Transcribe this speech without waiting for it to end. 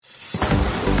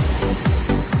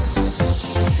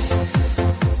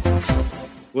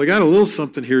Well, I got a little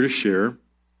something here to share,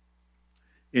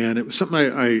 and it was something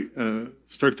I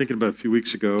started thinking about a few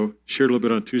weeks ago, shared a little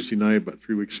bit on Tuesday night about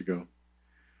 3 weeks ago.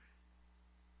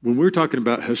 When we were talking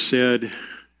about Hesed, if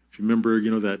you remember,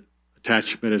 that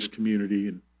attachment as community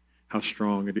and how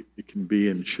strong it can be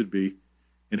and should be,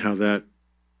 and how that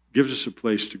gives us a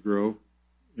place to grow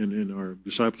in our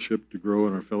discipleship, to grow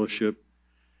in our fellowship.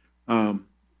 One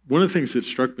of the things that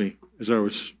struck me as I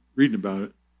was reading about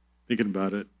it,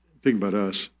 thinking about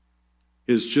us,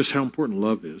 is just how important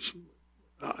love is.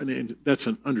 And that's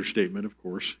an understatement, of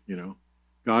course.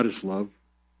 God is love,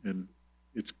 and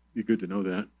it's good to know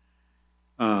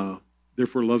that.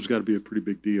 Therefore, love's got to be a pretty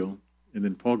big deal. And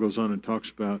then Paul goes on and talks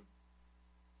about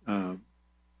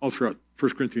all throughout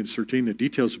 1 Corinthians 13 the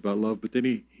details about love, but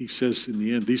then he says in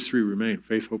the end, these three remain,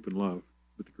 faith, hope, and love,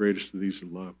 but the greatest of these is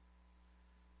love.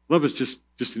 Love is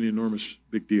just an enormous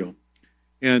big deal.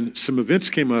 And some events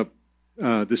came up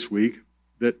this week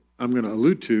that I'm going to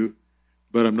allude to,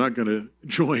 but I'm not going to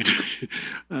join.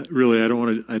 Really, I don't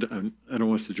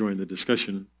want us to join the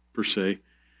discussion per se.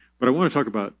 But I want to talk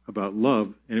about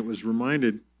love, and it was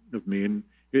reminded of me, and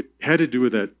it had to do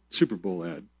with that Super Bowl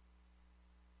ad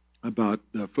about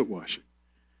foot washing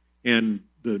and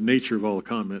the nature of all the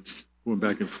comments going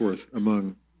back and forth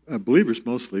among believers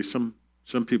mostly. Some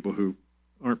people who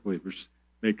aren't believers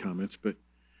made comments, but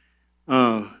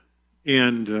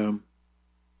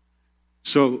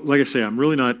so like I say, I'm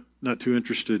really not too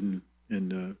interested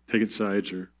in taking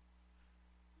sides or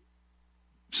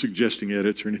suggesting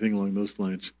edits or anything along those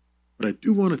lines. But I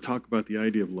do want to talk about the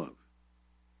idea of love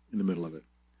in the middle of it.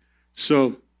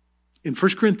 So in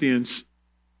 1 Corinthians,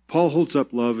 Paul holds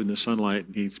up love in the sunlight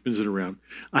and he spins it around.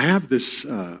 I have this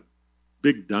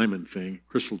big diamond thing,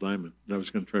 crystal diamond, that I was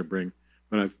going to try to bring,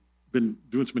 but I've been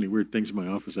doing so many weird things in my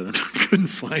office that I couldn't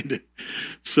find it.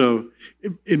 So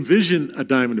envision a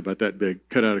diamond about that big,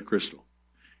 cut out of crystal,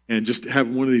 and just have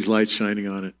one of these lights shining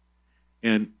on it.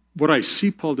 And what I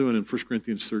see Paul doing in 1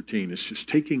 Corinthians 13 is just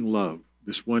taking love,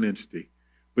 this one entity,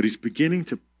 but he's beginning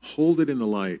to hold it in the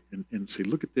light and say,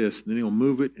 look at this, and then he'll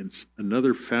move it, and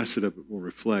another facet of it will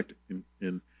reflect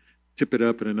and tip it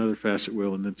up, and another facet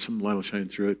will, and then some light will shine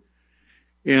through it.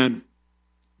 And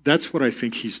that's what I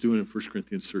think he's doing in 1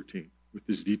 Corinthians 13 with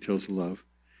his details of love.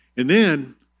 And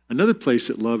then another place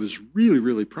that love is really,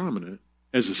 really prominent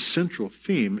as a central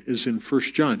theme is in 1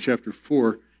 John chapter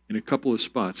 4 in a couple of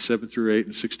spots, 7 through 8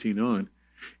 and 16 on.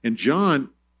 And John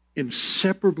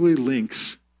inseparably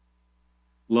links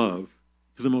love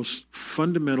to the most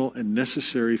fundamental and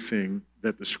necessary thing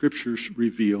that the Scriptures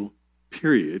reveal,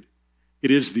 period.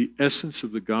 It is the essence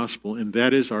of the gospel, and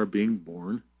that is our being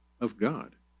born of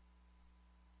God.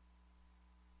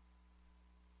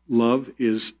 Love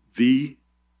is the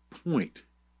point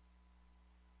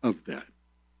of that.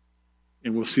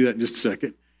 And we'll see that in just a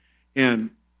second. And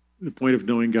the point of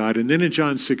knowing God. And then in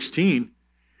John 16,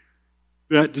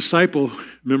 that disciple,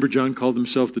 remember John called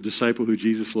himself the disciple who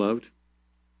Jesus loved?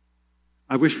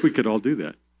 I wish we could all do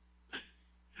that.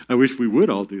 I wish we would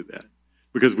all do that,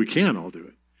 because we can all do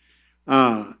it.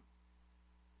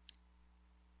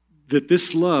 That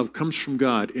this love comes from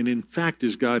God and in fact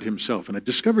is God himself. And I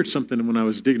discovered something when I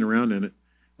was digging around in it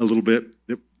a little bit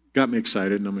that got me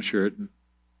excited, and I'm going to share it,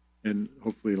 and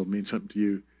hopefully it'll mean something to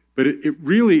you. But it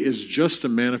really is just a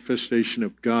manifestation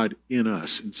of God in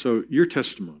us. And so your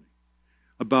testimony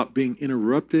about being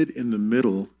interrupted in the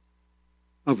middle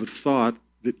of a thought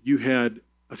that you had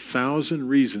 1,000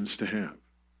 reasons to have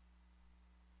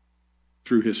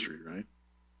through history, right?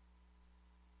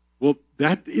 Well,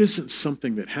 that isn't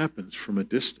something that happens from a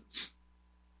distance.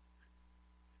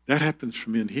 That happens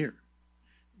from in here.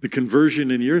 The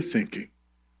conversion in your thinking.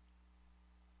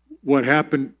 What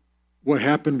happened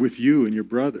with you and your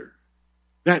brother.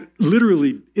 That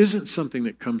literally isn't something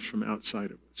that comes from outside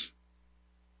of us.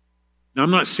 Now, I'm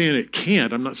not saying it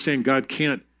can't. I'm not saying God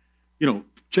can't.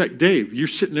 Check, Dave, you're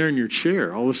sitting there in your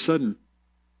chair, all of a sudden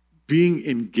being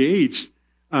engaged.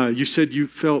 You said you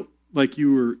felt like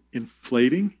you were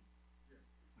inflating,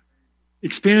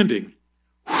 expanding.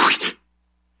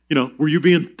 Were you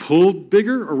being pulled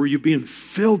bigger or were you being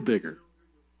filled bigger?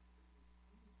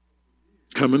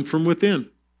 Coming from within.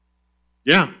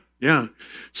 Yeah.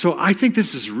 So I think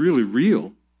this is really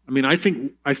real. I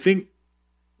think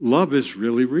love is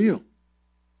really real.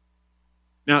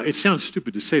 Now, it sounds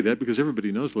stupid to say that because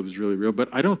everybody knows love is really real, but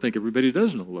I don't think everybody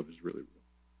does know love is really real.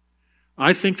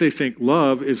 I think they think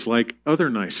love is like other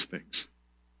nice things.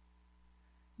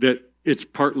 That it's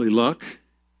partly luck,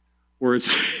 or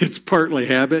it's partly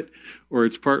habit, or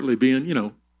it's partly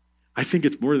being, I think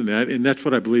it's more than that, and that's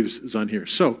what I believe is on here.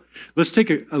 So let's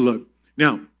take a look.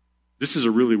 Now, this is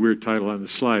a really weird title on the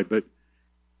slide, but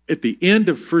at the end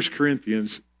of 1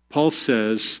 Corinthians, Paul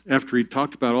says, after he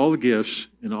talked about all the gifts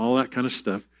and all that kind of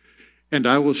stuff, and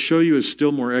I will show you a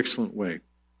still more excellent way.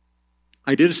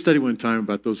 I did a study one time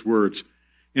about those words,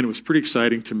 and it was pretty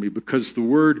exciting to me because the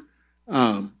word,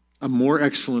 a more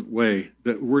excellent way,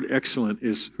 the word excellent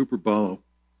is huperbalo,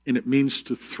 and it means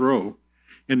to throw.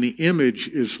 And the image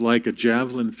is like a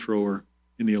javelin thrower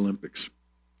in the Olympics.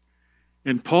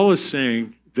 And Paul is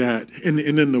saying that, and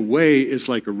then the way is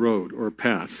like a road or a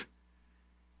path.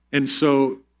 And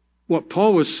so what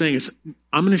Paul was saying is,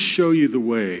 I'm going to show you the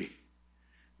way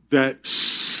that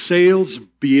sails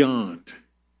beyond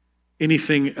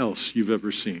anything else you've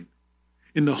ever seen.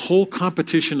 In the whole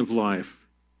competition of life,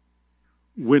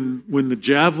 when the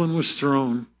javelin was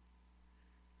thrown,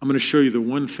 I'm going to show you the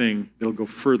one thing that'll go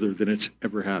further than it's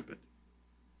ever happened.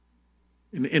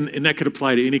 And that could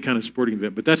apply to any kind of sporting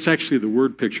event, but that's actually the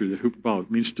word picture that huperbalo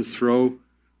means, to throw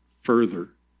further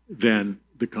than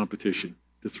the competition,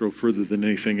 to throw further than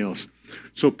anything else.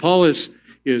 So Paul is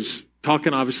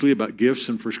talking obviously about gifts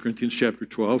in 1 Corinthians chapter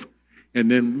 12, and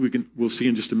then we'll see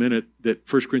in just a minute that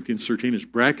 1 Corinthians 13 is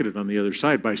bracketed on the other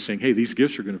side by saying, hey, these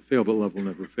gifts are going to fail, but love will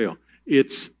never fail.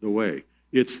 It's the way.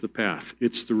 It's the path.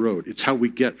 It's the road. It's how we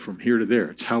get from here to there.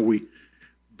 It's how we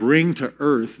bring to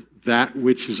earth that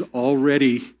which is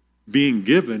already being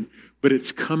given, but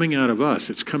it's coming out of us.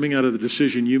 It's coming out of the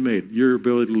decision you made, your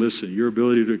ability to listen, your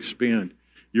ability to expand,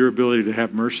 your ability to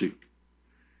have mercy.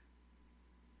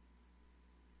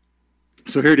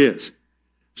 So here it is,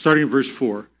 starting in verse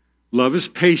 4. Love is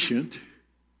patient,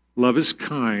 love is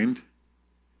kind,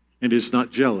 and is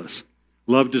not jealous.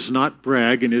 Love does not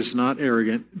brag and is not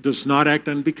arrogant, does not act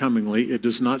unbecomingly, it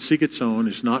does not seek its own,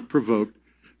 is not provoked,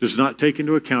 does not take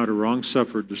into account a wrong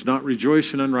suffered, does not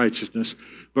rejoice in unrighteousness,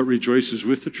 but rejoices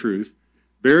with the truth,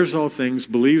 bears all things,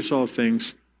 believes all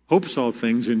things, hopes all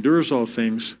things, endures all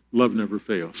things, love never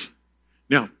fails.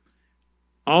 Now,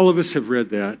 all of us have read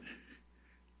that,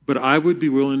 but I would be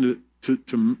willing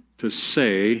to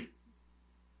say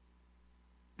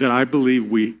that I believe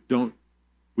we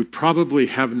probably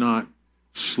have not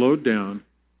slowed down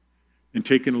and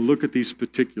taken a look at these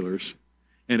particulars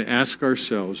and ask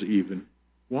ourselves even,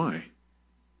 why?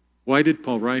 Why did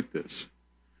Paul write this?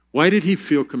 Why did he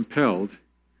feel compelled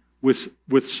with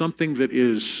something that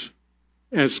is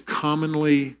as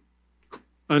commonly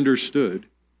understood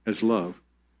as love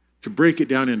to break it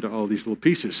down into all these little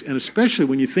pieces? And especially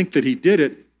when you think that he did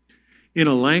it in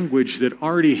a language that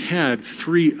already had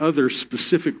 3 other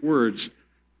specific words,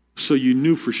 so you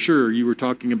knew for sure you were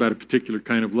talking about a particular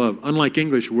kind of love. Unlike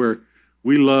English, where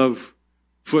we love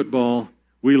football,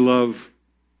 we love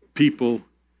people,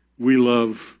 we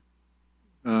love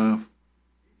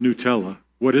Nutella.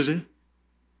 What is it?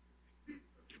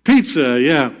 Pizza,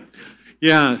 yeah.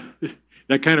 Yeah,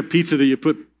 that kind of pizza that you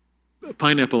put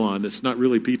pineapple on that's not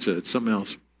really pizza, it's something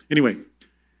else. Anyway,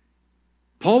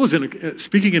 Paul was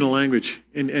speaking in a language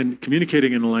and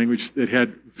communicating in a language that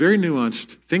had very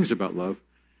nuanced things about love.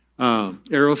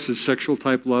 Eros is sexual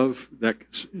type love, that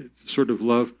sort of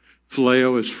love.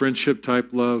 Phileo is friendship type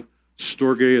love.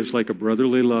 Storge is like a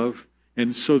brotherly love.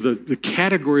 And so the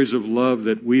categories of love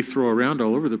that we throw around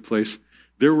all over the place,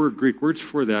 there were Greek words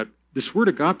for that. This word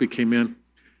agape came in,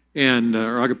 and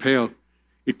or agapeo,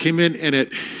 it came in and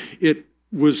it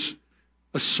was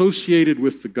associated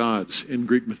with the gods in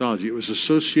Greek mythology. It was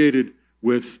associated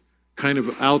with kind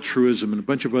of altruism and a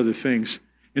bunch of other things.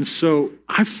 And so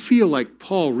I feel like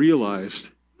Paul realized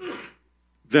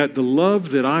that the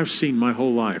love that I've seen my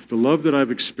whole life, the love that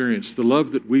I've experienced, the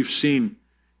love that we've seen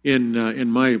in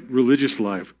my religious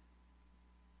life,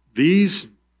 these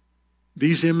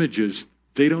images,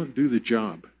 they don't do the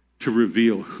job to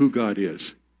reveal who God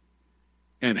is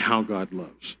and how God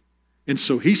loves. And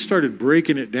so he started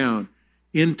breaking it down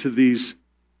into these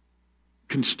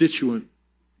constituent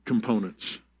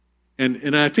components.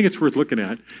 And I think it's worth looking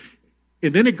at.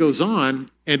 And then it goes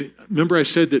on, and remember I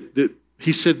said that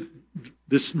he said,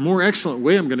 this more excellent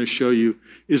way I'm going to show you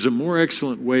is a more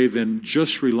excellent way than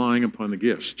just relying upon the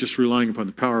gifts, just relying upon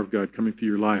the power of God coming through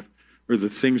your life or the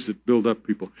things that build up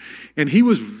people. And he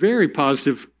was very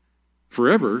positive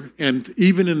forever, and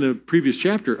even in the previous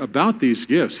chapter about these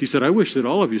gifts. He said, I wish that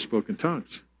all of you spoke in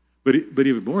tongues, but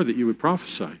even more that you would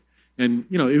prophesy. And,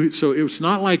 so it was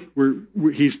not like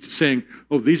he's saying,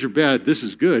 oh, these are bad, this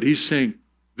is good. He's saying,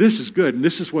 this is good, and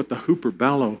this is what the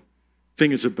huperbalo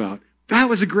thing is about. That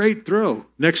was a great throw.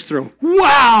 Next throw.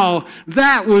 Wow,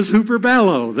 that was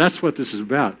huperbalo. That's what this is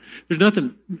about. There's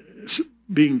nothing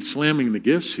slamming the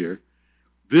gifts here.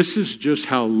 This is just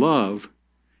how love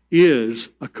is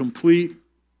a complete,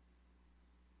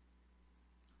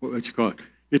 what would you call it?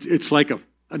 It's like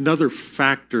another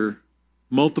factor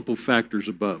multiple factors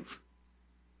above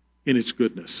in its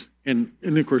goodness. And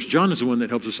of course, John is the one that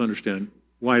helps us understand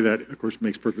why that, of course,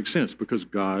 makes perfect sense, because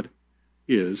God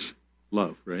is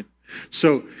love, right?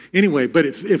 So anyway, but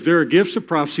if there are gifts of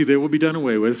prophecy, they will be done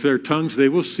away with. If there are tongues, they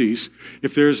will cease.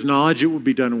 If there is knowledge, it will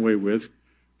be done away with.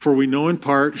 For we know in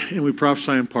part and we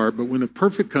prophesy in part, but when the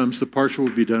perfect comes, the partial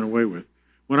will be done away with.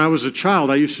 When I was a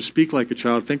child, I used to speak like a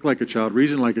child, think like a child,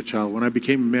 reason like a child. When I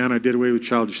became a man, I did away with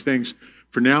childish things.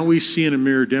 For now we see in a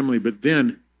mirror dimly, but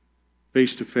then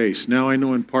face to face. Now I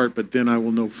know in part, but then I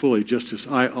will know fully, just as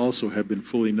I also have been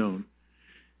fully known.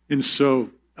 And so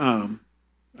I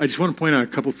just want to point out a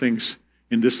couple things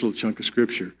in this little chunk of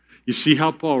Scripture. You see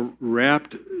how Paul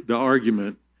wrapped the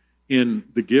argument in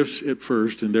the gifts at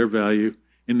first and their value,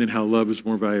 and then how love is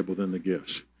more valuable than the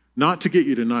gifts. Not to get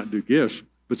you to not do gifts,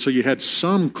 but so you had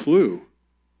some clue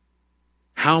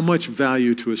how much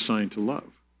value to assign to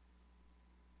love.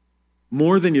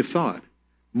 More than you thought.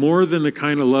 More than the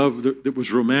kind of love that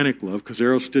was romantic love, because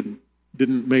Eros didn't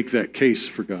make that case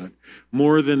for God.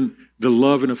 More than the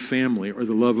love in a family or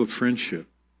the love of friendship.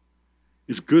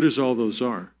 As good as all those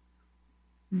are,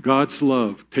 God's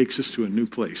love takes us to a new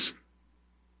place.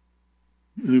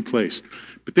 A new place.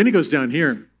 But then he goes down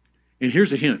here, and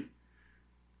here's a hint.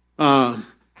 And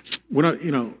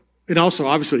also,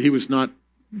 obviously, he was not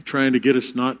trying to get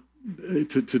us not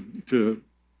to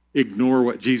ignore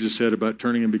what Jesus said about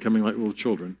turning and becoming like little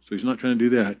children. So he's not trying to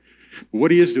do that. But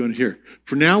what he is doing here,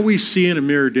 for now we see in a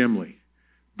mirror dimly,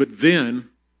 but then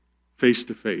face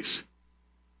to face.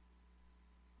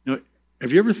 Now,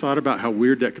 have you ever thought about how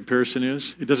weird that comparison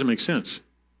is? It doesn't make sense.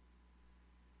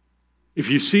 If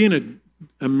you see in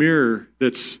a mirror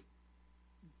that's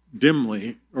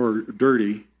dimly or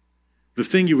dirty, the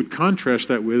thing you would contrast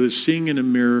that with is seeing in a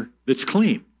mirror that's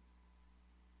clean.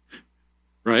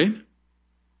 Right?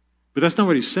 But that's not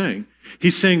what he's saying.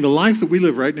 He's saying the life that we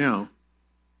live right now,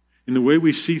 and the way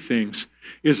we see things,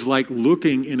 is like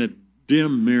looking in a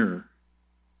dim mirror.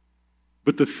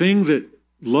 But the thing that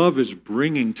love is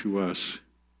bringing to us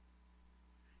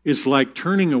is like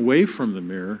turning away from the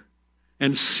mirror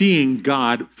and seeing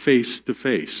God face to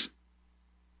face.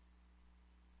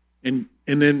 And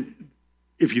then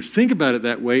if you think about it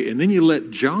that way, and then you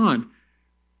let John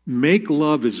make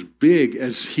love as big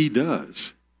as he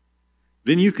does,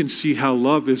 then you can see how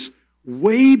love is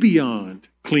way beyond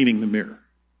cleaning the mirror.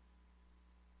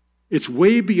 It's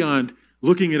way beyond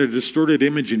looking at a distorted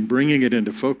image and bringing it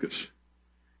into focus.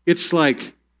 It's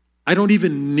like, I don't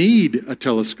even need a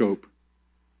telescope.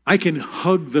 I can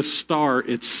hug the star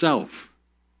itself,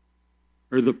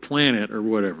 or the planet, or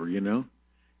whatever, you know?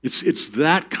 It's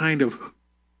that kind of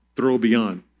throw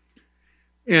beyond.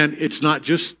 And it's not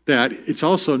just that. It's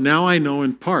also, now I know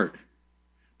in part,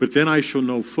 but then I shall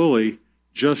know fully,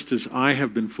 just as I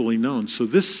have been fully known. So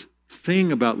this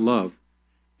thing about love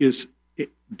is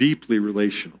deeply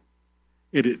relational.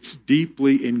 It's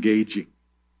deeply engaging.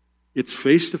 It's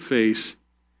face-to-face.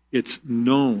 It's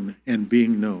known and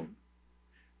being known.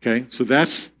 Okay? So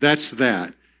that's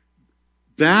that.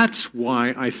 That's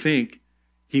why I think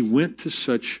he went to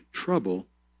such trouble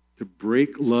to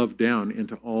break love down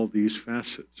into all these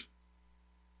facets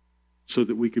so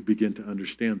that we could begin to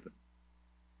understand them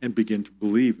and begin to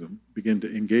believe them, begin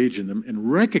to engage in them,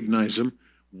 and recognize them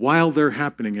while they're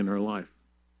happening in our life.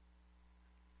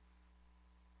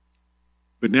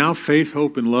 But now faith,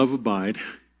 hope, and love abide,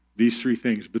 these three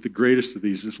things, but the greatest of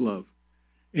these is love.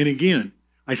 And again,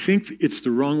 I think it's the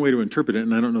wrong way to interpret it,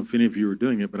 and I don't know if any of you are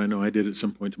doing it, but I know I did at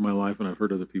some point in my life, and I've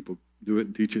heard other people do it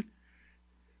and teach it.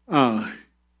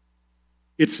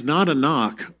 It's not a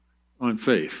knock on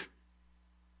faith,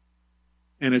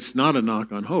 and it's not a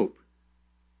knock on hope.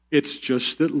 It's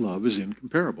just that love is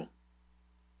incomparable.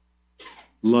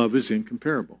 Love is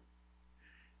incomparable.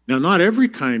 Now, not every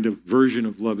kind of version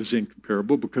of love is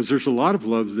incomparable, because there's a lot of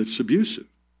love that's abusive.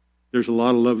 There's a lot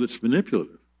of love that's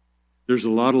manipulative. There's a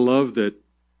lot of love that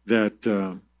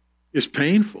is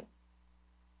painful.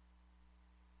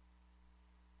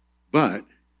 But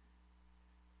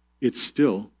it's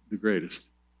still the greatest.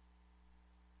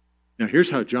 Now,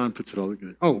 here's how John puts it all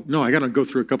together. Oh, no, I got to go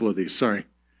through a couple of these. Sorry.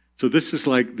 So this is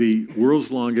like the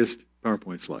world's longest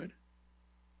PowerPoint slide.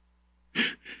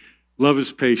 Love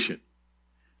is patient.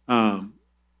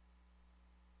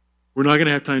 We're not going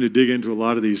to have time to dig into a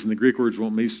lot of these, and the Greek words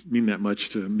won't mean that much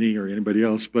to me or anybody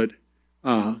else, but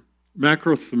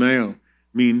macrothumeo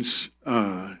means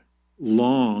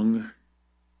long,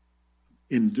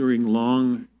 enduring,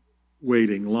 long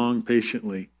waiting, long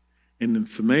patiently. And then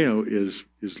thumeo is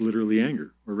literally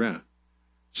anger or wrath.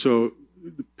 So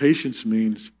the patience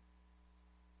means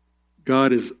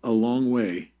God is a long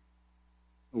way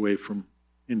away from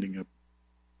ending up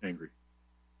angry.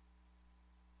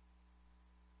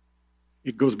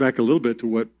 It goes back a little bit to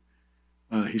what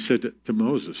he said to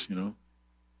Moses,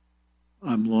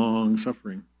 I'm long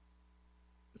suffering.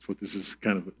 That's what this is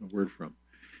kind of a word from.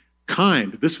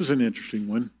 Kind, this was an interesting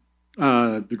one.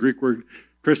 The Greek word,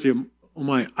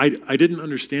 Christiomai, I didn't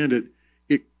understand it.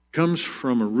 It comes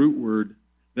from a root word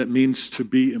that means to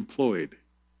be employed.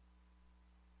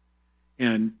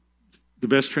 And the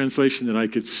best translation that I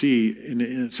could see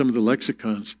in some of the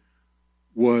lexicons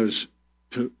was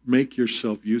to make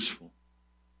yourself useful.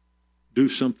 Do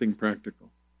something practical.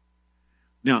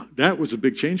 Now, that was a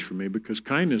big change for me because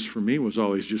kindness for me was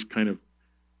always just kind of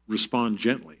respond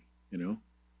gently,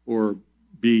 or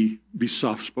be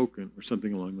soft-spoken or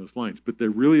something along those lines. But there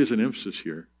really is an emphasis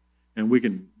here, and we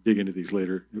can dig into these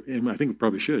later, and I think we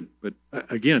probably should. But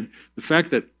again, the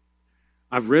fact that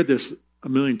I've read this a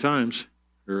million times,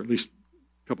 or at least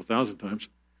a couple thousand times,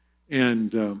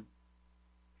 and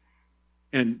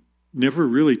never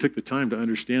really took the time to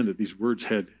understand that these words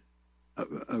had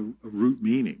a root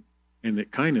meaning, and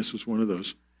that kindness was one of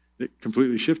those that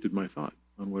completely shifted my thought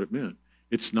on what it meant.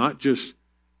 It's not just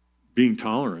being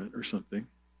tolerant or something,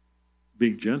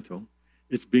 being gentle.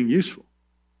 It's being useful.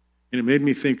 And it made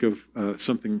me think of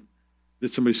something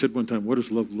that somebody said one time, what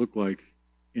does love look like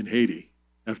in Haiti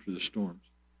after the storms?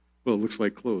 Well, it looks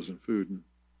like clothes and food and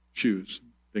shoes,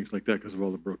 things like that because of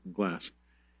all the broken glass.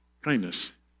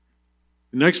 Kindness.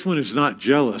 The next one is not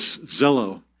jealous,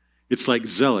 zelo. It's like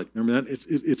zealot. Remember that?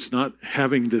 It's not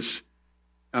having this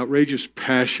outrageous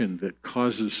passion that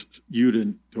causes you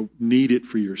to need it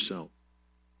for yourself.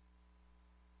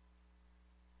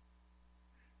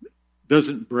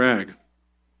 Doesn't brag.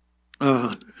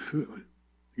 I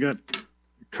got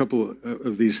a couple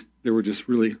of these. They were just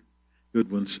really good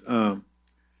ones.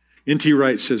 N.T.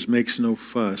 Wright says, makes no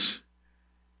fuss.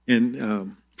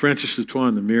 And Francis de Tois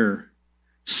in The Mirror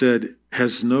said,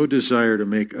 has no desire to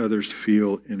make others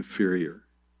feel inferior.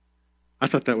 I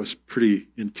thought that was pretty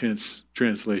intense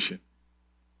translation.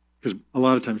 Because a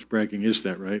lot of times bragging is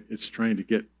that, right? It's trying to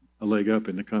get a leg up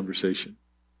in the conversation.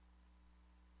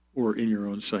 Or in your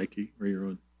own psyche, or your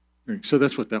own. So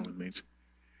that's what that one means.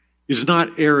 Is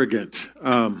not arrogant.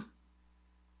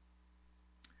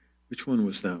 Which one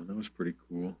was that one? That was pretty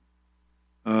cool.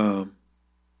 No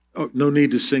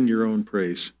need to sing your own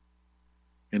praise.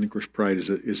 And of course, pride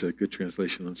is a good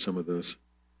translation on some of those.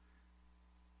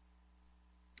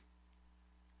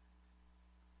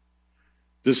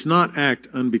 Does not act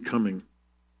unbecoming.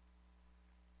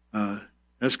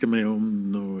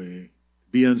 Eschameomnoi.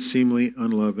 Be unseemly,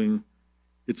 unloving.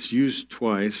 It's used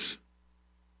twice.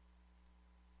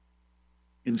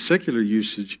 In secular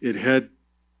usage, it had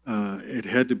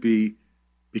to be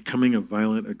becoming a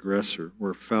violent aggressor,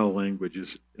 where foul language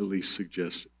is at least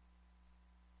suggested.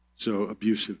 So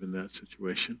abusive in that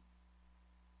situation.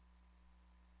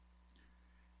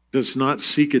 Does not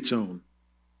seek its own.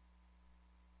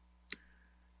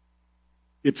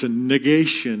 It's a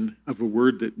negation of a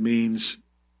word that means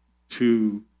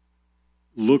to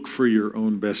look for your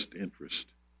own best interest.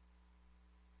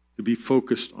 To be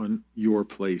focused on your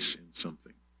place in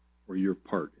something or your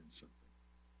part in something.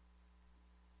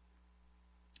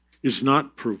 Is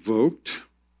not provoked.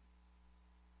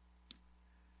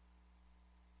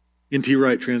 N.T.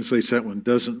 Wright translates that one,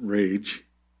 doesn't rage.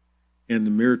 And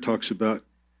The Mirror talks about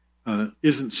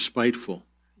isn't spiteful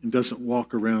and doesn't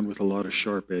walk around with a lot of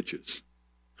sharp edges.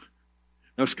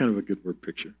 That was kind of a good word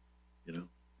picture,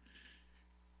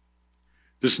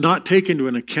 Does not take into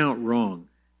an account wrong.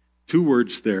 Two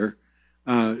words there.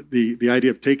 The idea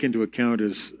of take into account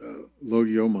is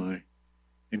logiomai,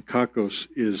 and kakos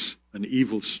is an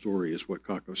evil story, is what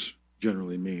kakos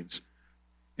generally means.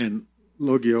 And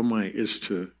logiomai is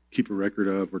to keep a record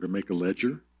of or to make a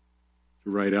ledger, to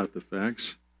write out the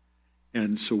facts.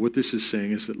 And so what this is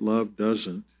saying is that love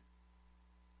doesn't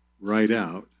write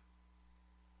out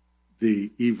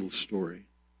the evil story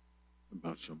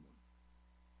about someone.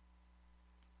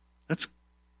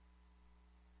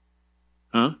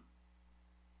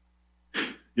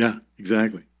 Yeah,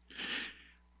 exactly.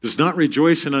 Does not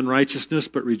rejoice in unrighteousness,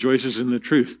 but rejoices in the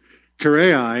truth.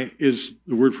 Karai is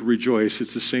the word for rejoice.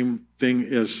 It's the same thing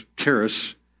as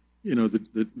charis,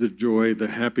 the joy, the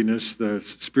happiness, the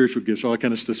spiritual gifts, all that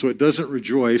kind of stuff. So it doesn't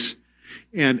rejoice.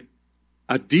 And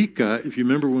adika, if you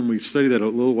remember when we studied that a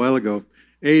little while ago,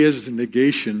 A is the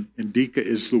negation, and dika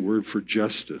is the word for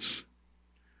justice.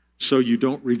 So you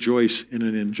don't rejoice in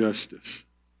an injustice.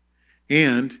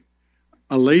 And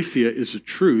aletheia is a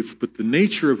truth, but the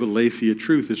nature of aletheia,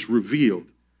 truth, is revealed.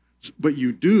 But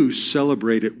you do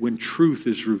celebrate it when truth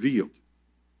is revealed.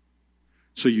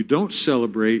 So you don't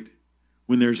celebrate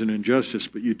when there's an injustice,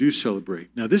 but you do celebrate.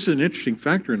 Now, this is an interesting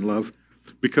factor in love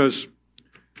because,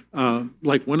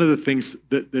 like one of the things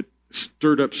that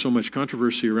stirred up so much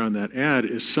controversy around that ad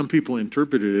is some people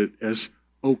interpreted it as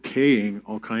okaying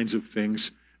all kinds of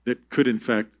things that could, in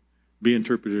fact, be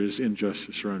interpreted as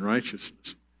injustice or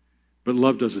unrighteousness. But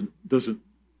love doesn't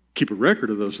keep a record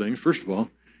of those things, first of all,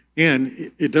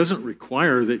 and it doesn't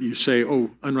require that you say, oh,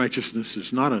 unrighteousness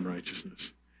is not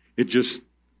unrighteousness. It just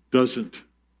doesn't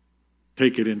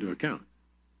take it into account.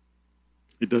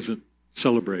 It doesn't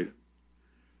celebrate it.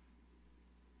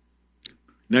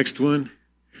 Next one.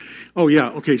 Oh, yeah,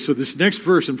 okay, so this next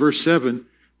verse, in verse 7,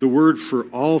 the word for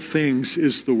all things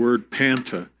is the word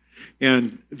panta.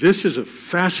 And this is a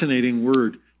fascinating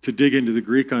word to dig into the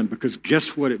Greek on, because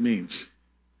guess what it means?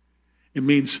 It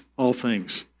means all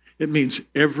things. It means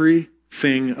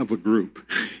everything of a group.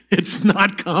 It's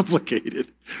not complicated.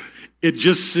 It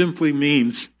just simply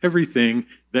means everything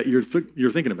that you're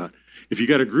thinking about. If you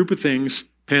got a group of things,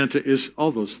 panta is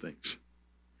all those things.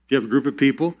 If you have a group of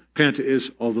people, panta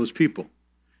is all those people.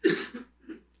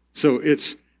 So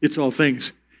it's all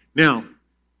things. Now,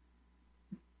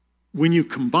 when you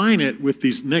combine it with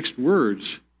these next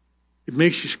words, it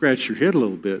makes you scratch your head a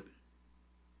little bit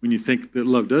when you think that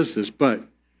love does this. But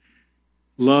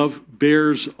love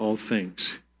bears all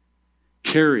things,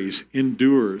 carries,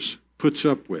 endures, puts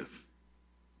up with.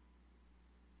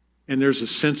 And there's a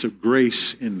sense of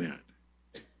grace in that.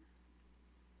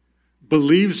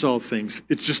 Believes all things.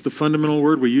 It's just the fundamental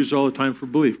word we use all the time for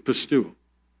belief, pisteuo.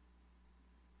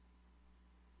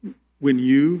 When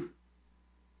you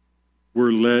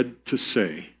were led to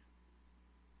say,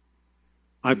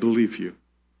 I believe you,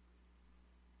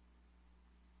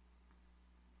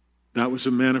 that was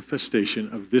a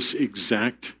manifestation of this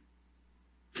exact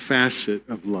facet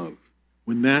of love.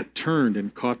 When that turned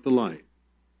and caught the light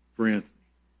for Anthony,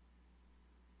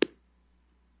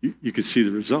 you could see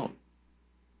the result.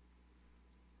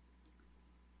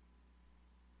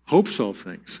 Hopes all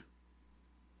things.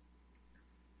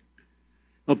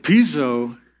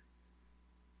 Elpizo,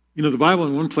 the Bible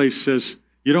in one place says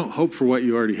you don't hope for what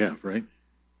you already have, right?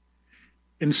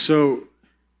 And so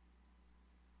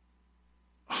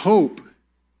hope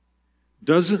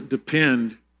doesn't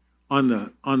depend on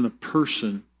the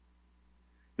person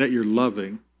that you're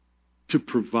loving to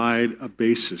provide a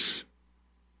basis.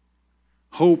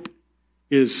 Hope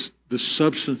is the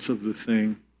substance of the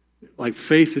thing, like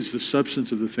faith is the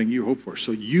substance of the thing you hope for.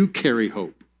 So you carry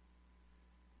hope.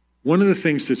 One of the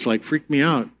things that's like freaked me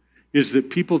out is that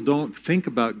people don't think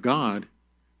about God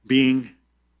being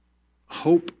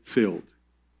hope-filled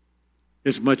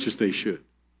as much as they should.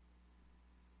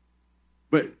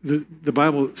 But the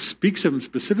Bible speaks of him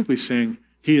specifically saying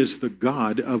he is the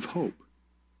God of hope.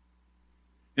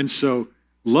 And so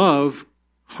love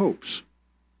hopes.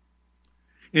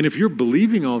 And if you're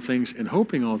believing all things and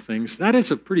hoping all things, that is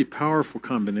a pretty powerful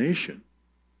combination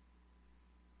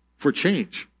for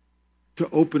change, to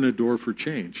open a door for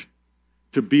change,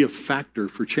 to be a factor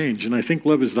for change. And I think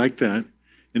love is like that.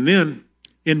 And then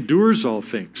endures all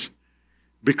things.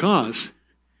 Because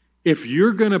if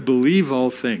you're going to believe all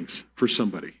things for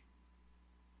somebody,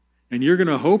 and you're going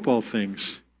to hope all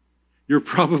things, you're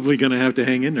probably going to have to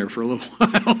hang in there for a little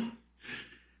while.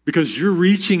 Because you're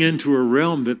reaching into a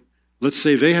realm that, let's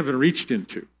say, they haven't reached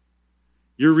into.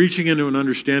 You're reaching into an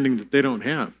understanding that they don't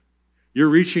have. You're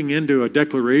reaching into a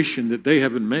declaration that they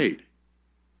haven't made.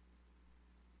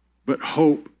 But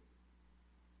hope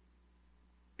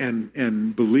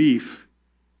and belief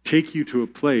take you to a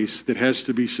place that has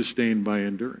to be sustained by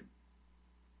enduring.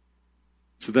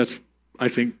 So that's, I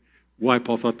think, why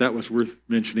Paul thought that was worth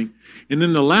mentioning. And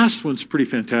then the last one's pretty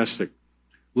fantastic.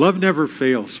 Love never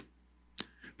fails.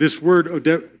 This word,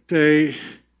 odepte,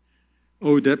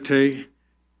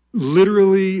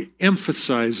 literally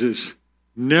emphasizes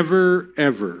never,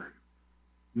 ever.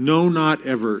 No, not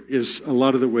ever is a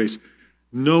lot of the ways.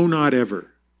 No, not ever.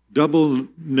 Double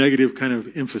negative kind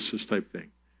of emphasis type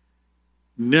thing.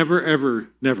 Never, ever,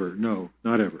 never. No,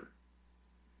 not ever.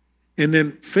 And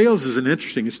then fails is an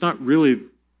interesting, it's not really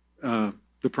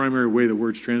the primary way the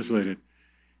word's translated.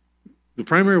 The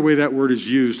primary way that word is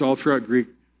used all throughout Greek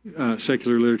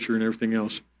secular literature and everything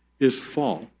else is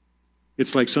fall.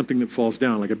 It's like something that falls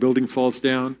down, like a building falls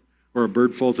down, or a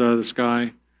bird falls out of the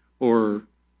sky, or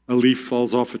a leaf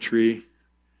falls off a tree.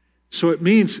 So it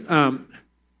means,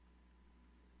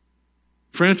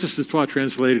 Francis de Troyes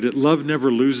translated it, love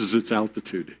never loses its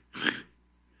altitude.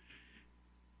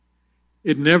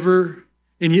 It never,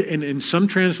 and some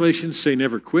translations say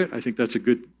never quit. I think that's a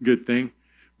good thing.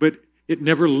 But it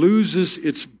never loses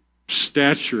its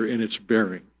stature and its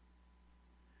bearing.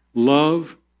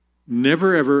 Love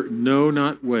never ever, no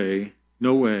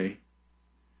way,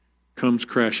 comes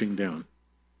crashing down.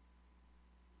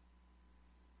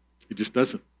 It just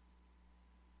doesn't.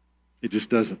 It just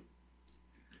doesn't.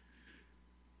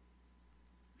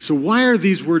 So why are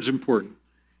these words important?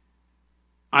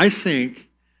 I think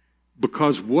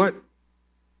because what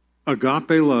agape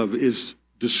love is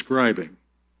describing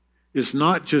is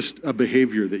not just a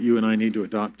behavior that you and I need to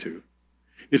adopt to.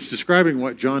 It's describing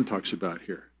what John talks about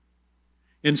here.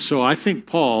 And so I think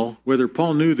Paul, whether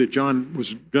Paul knew that John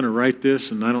was going to write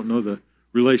this, and I don't know the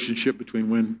relationship between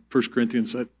when 1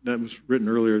 Corinthians, that was written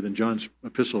earlier than John's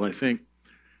epistle, I think,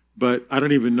 but I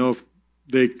don't even know if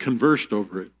they conversed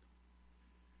over it.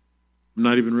 I'm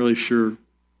not even really sure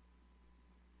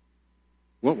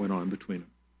what went on between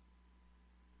them.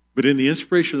 But in the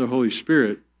inspiration of the Holy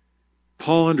Spirit,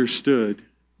 Paul understood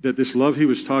that this love he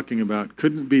was talking about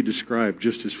couldn't be described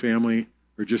just as family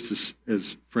or just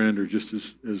as friend or just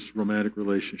as romantic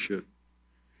relationship.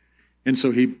 And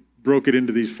so he broke it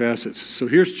into these facets. So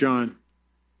here's John.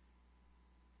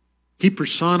 He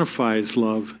personifies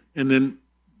love and then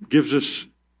gives us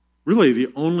really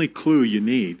the only clue you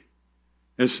need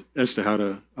as to how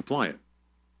to apply it.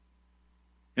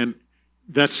 And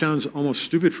that sounds almost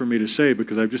stupid for me to say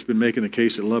because I've just been making the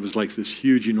case that love is like this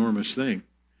huge, enormous thing.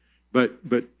 But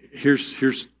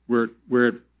here's where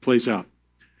it plays out.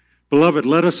 Beloved,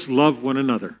 let us love one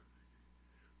another.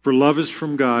 For love is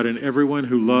from God, and everyone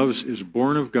who loves is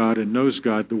born of God and knows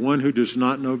God. The one who does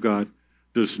not know God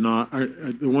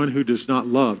the one who does not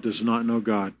love does not know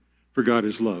God, for God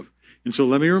is love. And so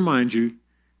let me remind you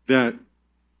that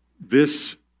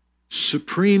this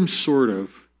supreme sort of,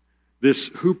 this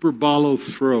hyperbolo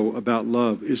throw about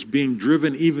love is being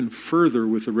driven even further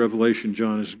with the revelation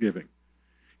John is giving.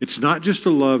 It's not just a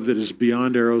love that is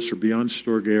beyond eros or beyond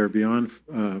storge or beyond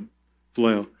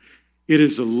phileo. It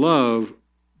is a love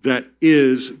that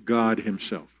is God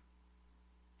himself.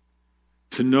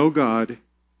 To know God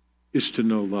is to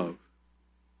know love.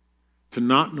 To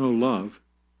not know love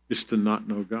is to not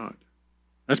know God.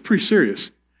 That's pretty serious.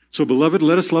 So, beloved,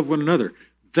 let us love one another.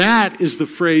 That is the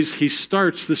phrase he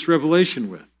starts this revelation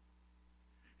with.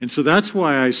 And so that's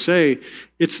why I say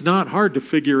it's not hard to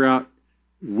figure out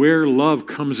where love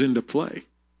comes into play.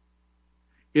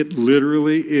 It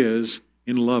literally is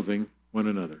in loving one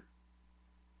another.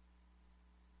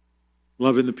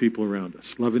 Loving the people around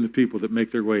us. Loving the people that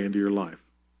make their way into your life.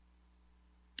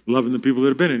 Loving the people that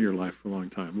have been in your life for a long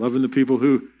time. Loving the people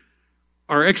who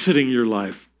are exiting your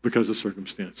life because of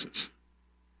circumstances.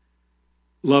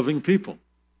 Loving people.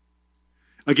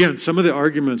 Again, some of the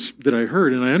arguments that I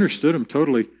heard, and I understood them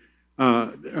totally,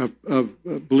 of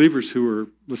believers who were,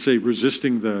 let's say,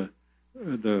 resisting didn't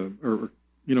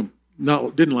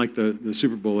like the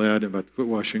Super Bowl ad about the foot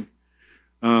washing.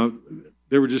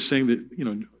 They were just saying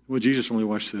that, well, Jesus only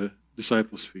washed the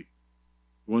disciples' feet,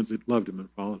 the ones that loved him and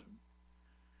followed him.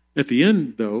 At the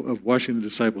end, though, of washing the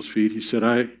disciples' feet, he said,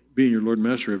 I, being your Lord and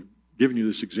Master, have given you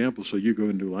this example, so you go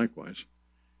and do likewise.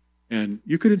 And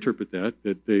you could interpret that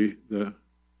the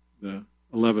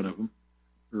 11 of them,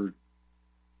 or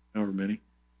however many,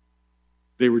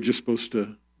 they were just supposed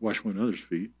to wash one another's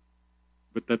feet,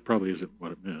 but that probably isn't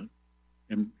what it meant.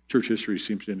 And church history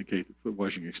seems to indicate that foot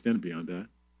washing extended beyond that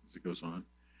as it goes on.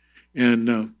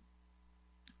 And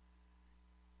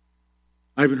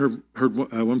I even heard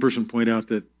one person point out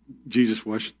that Jesus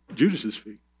washed Judas's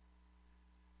feet.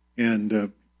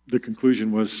 And the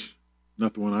conclusion was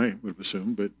not the one I would have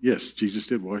assumed, but yes, Jesus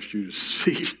did wash Judas's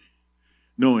feet,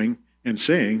 knowing and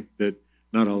saying that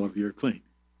not all of you are clean.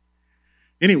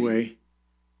 Anyway,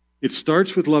 it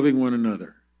starts with loving one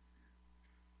another.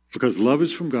 Because love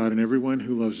is from God, and everyone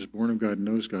who loves is born of God and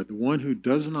knows God. The one who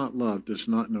does not love does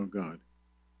not know God,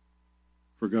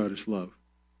 for God is love.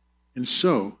 And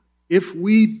so, if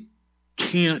we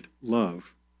can't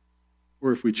love,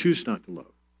 or if we choose not to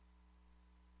love,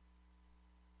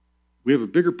 we have a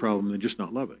bigger problem than just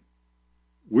not loving.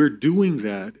 We're doing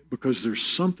that because there's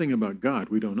something about God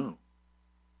we don't know.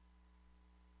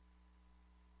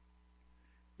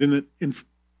 Then in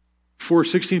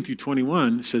 4:16 through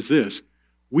 21 says this,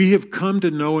 we have come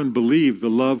to know and believe the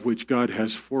love which God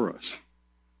has for us.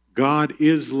 God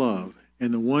is love,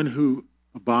 and the one who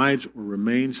abides or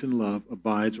remains in love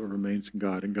abides or remains in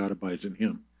God, and God abides in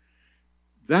him.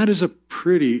 That is a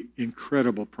pretty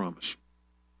incredible promise.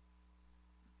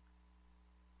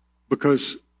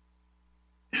 Because,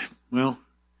 well,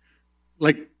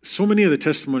 like so many of the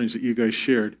testimonies that you guys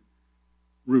shared,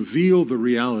 reveal the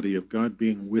reality of God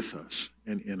being with us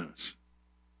and in us.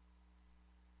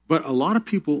 But a lot of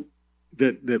people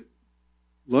that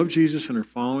love Jesus and are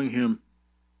following him,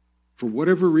 for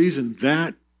whatever reason,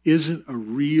 that isn't a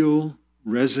real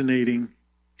resonating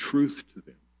truth to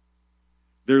them.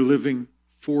 They're living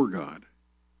for God.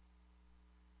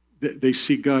 They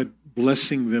see God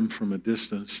blessing them from a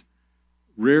distance.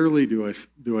 Rarely do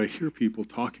I hear people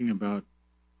talking about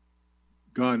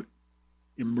God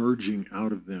emerging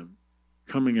out of them,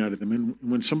 coming out of them. And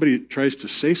when somebody tries to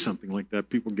say something like that,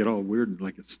 people get all weird and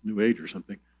like it's New Age or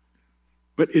something.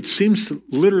 But it seems to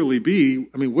literally be,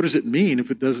 I mean, what does it mean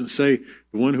if it doesn't say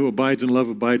the one who abides in love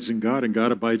abides in God and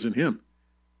God abides in him?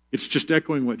 It's just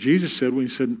echoing what Jesus said when he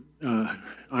said, I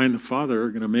and the Father are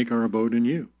going to make our abode in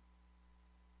you.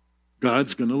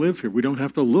 God's going to live here. We don't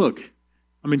have to look.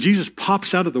 I mean, Jesus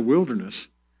pops out of the wilderness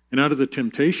and out of the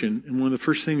temptation, and one of the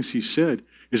first things he said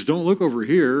is, don't look over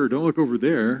here or don't look over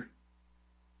there.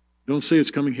 Don't say it's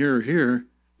coming here or here.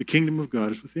 The kingdom of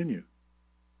God is within you.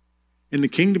 And the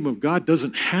kingdom of God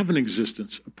doesn't have an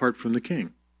existence apart from the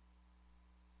king.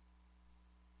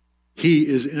 He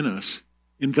is in us.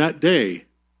 In that day,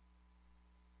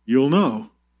 you'll know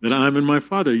that I'm in my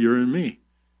Father, you're in me,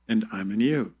 and I'm in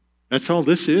you. That's all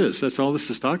this is. That's all this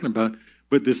is talking about.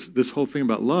 But this whole thing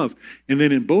about love. And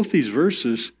then in both these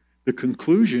verses, the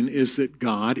conclusion is that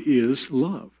God is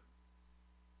love.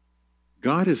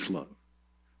 God is love.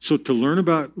 So to learn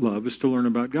about love is to learn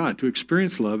about God. To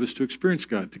experience love is to experience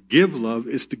God. To give love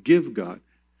is to give God.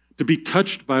 To be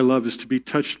touched by love is to be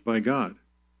touched by God.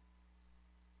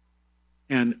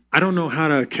 And I don't know how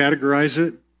to categorize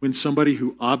it when somebody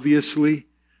who obviously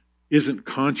isn't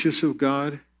conscious of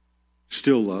God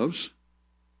still loves.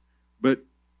 But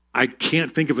I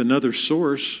can't think of another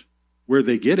source where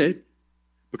they get it,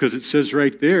 because it says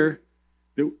right there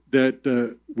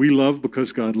that we love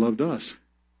because God loved us.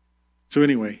 So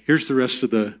anyway, here's the rest of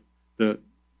the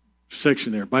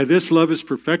section there. By this love is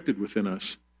perfected within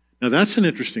us. Now that's an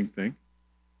interesting thing.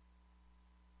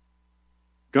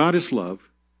 God is love,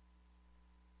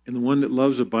 and the one that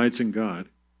loves abides in God,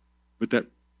 but that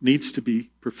needs to be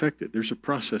perfected. There's a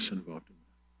process involved in that.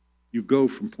 You go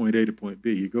from point A to point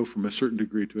B. You go from a certain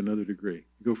degree to another degree.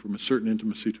 You go from a certain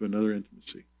intimacy to another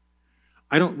intimacy.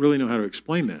 I don't really know how to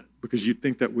explain that, because you'd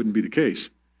think that wouldn't be the case.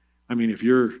 I mean, if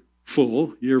you're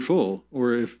full, you're full.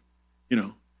 Or if,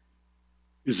 are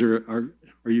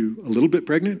you a little bit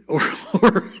pregnant?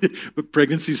 But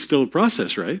pregnancy is still a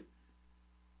process, right?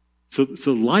 So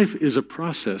life is a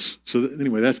process. So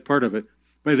anyway, that's part of it.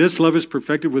 By this love is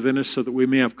perfected within us so that we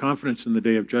may have confidence in the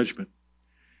day of judgment.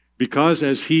 Because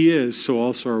as he is, so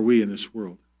also are we in this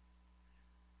world.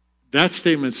 That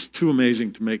statement's too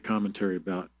amazing to make commentary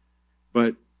about.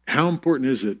 But how important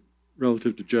is it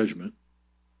relative to judgment?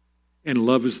 And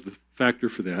love is the factor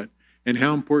for that. And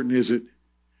how important is it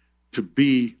to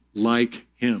be like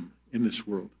him in this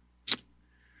world?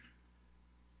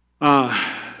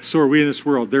 So are we in this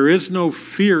world. There is no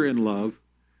fear in love,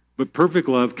 but perfect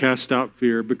love casts out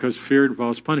fear, because fear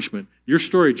involves punishment. Your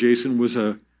story, Jason, was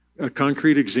a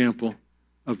concrete example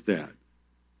of that.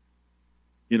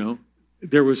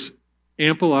 There was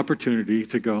ample opportunity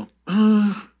to go,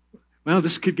 well,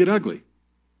 this could get ugly.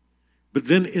 But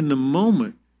then in the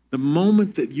moment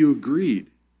that you agreed,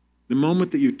 the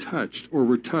moment that you touched or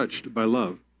were touched by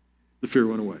love, the fear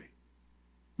went away.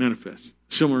 Manifest.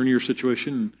 Similar in your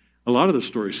situation, a lot of the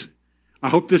stories. I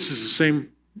hope this is the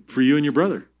same for you and your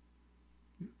brother.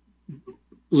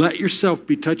 Let yourself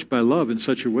be touched by love in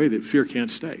such a way that fear can't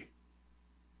stay.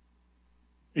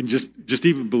 And just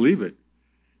even believe it.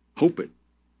 Hope it.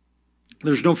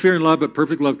 There's no fear in love, but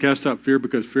perfect love casts out fear,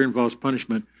 because fear involves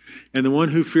punishment. And the one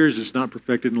who fears is not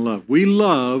perfected in love. We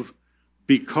love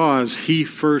because he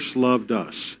first loved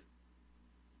us.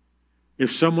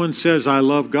 If someone says, I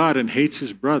love God, and hates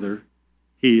his brother,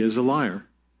 he is a liar.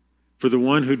 For the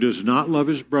one who does not love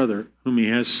his brother, whom he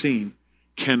has seen,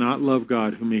 cannot love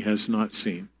God, whom he has not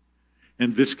seen.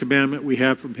 And this commandment we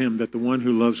have from him, that the one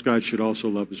who loves God should also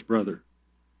love his brother.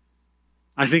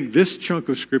 I think this chunk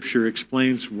of Scripture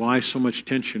explains why so much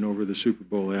tension over the Super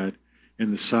Bowl ad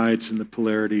and the sides and the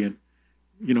polarity. And,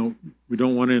 we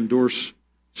don't want to endorse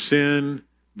sin,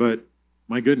 but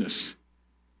my goodness,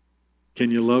 can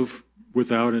you love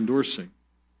without endorsing?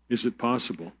 Is it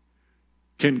possible?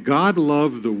 Can God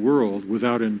love the world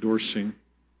without endorsing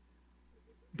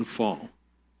the fall?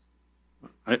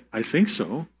 I think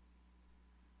so.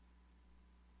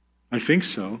 I think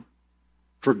so.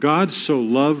 For God so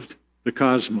loved the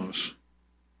cosmos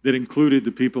that included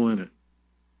the people in it.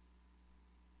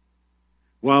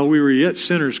 While we were yet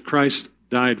sinners, Christ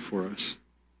died for us.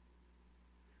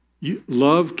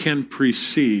 Love can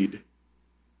precede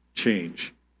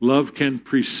change. Love can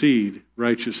precede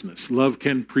righteousness. Love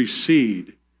can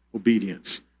precede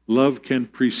obedience. Love can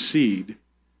precede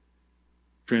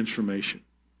transformation.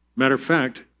 Matter of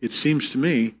fact, it seems to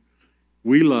me,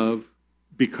 we love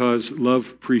because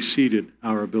love preceded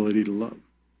our ability to love.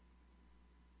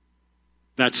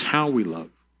 That's how we love.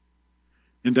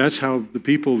 And that's how the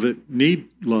people that need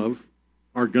love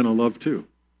are going to love too.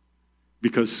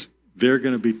 Because they're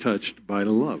going to be touched by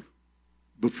the love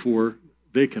before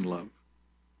they can love.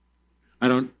 I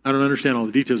don't understand all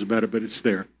the details about it, but it's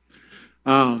there.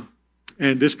 And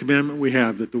this commandment we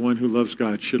have, that the one who loves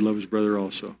God should love his brother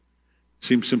also.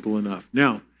 Seems simple enough.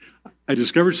 Now, I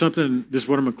discovered something, and this is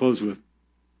what I'm going to close with.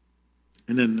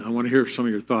 And then I want to hear some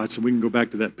of your thoughts, and we can go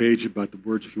back to that page about the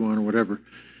words if you want or whatever.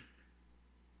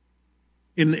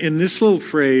 In this little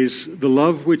phrase, the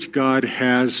love which God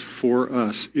has for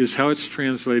us is how it's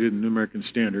translated in the New American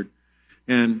Standard.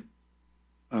 And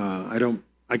I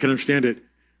can understand it,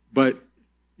 but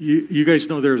you guys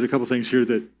know there's a couple things here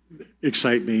that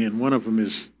excite me, and one of them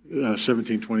is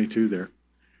 1722 there.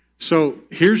 So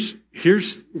here's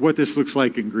what this looks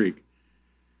like in Greek.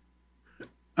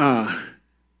 Ten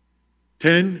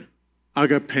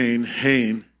agapein,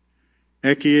 hein,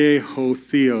 ekie ho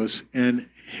theos, and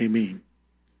hemin.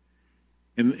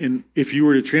 And if you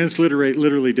were to transliterate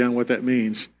literally down what that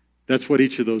means, that's what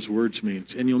each of those words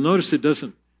means. And you'll notice it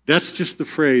doesn't, that's just the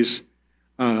phrase,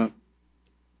 the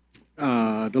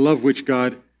love which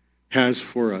God has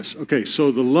for us. Okay,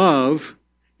 so the love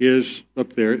is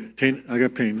up there, ten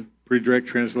agapein, pretty direct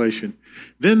translation.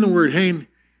 Then the word hein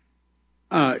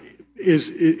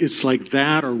it's like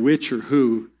that or which or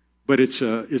who, but it's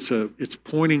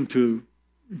pointing to,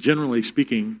 generally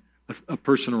speaking, a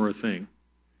person or a thing.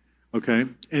 Okay?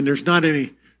 And there's not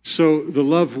any, so the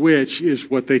love which is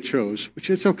what they chose, which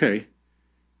is okay.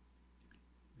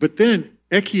 But then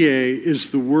ekie is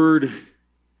the word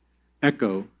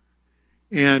echo,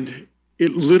 and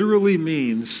it literally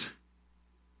means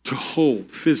to hold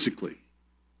physically.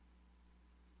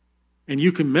 And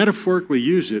you can metaphorically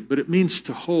use it, but it means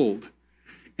to hold.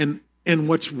 And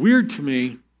what's weird to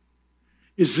me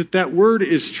is that word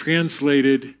is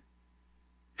translated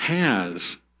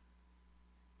has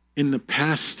in the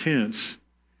past tense,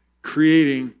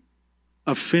 creating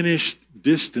a finished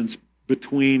distance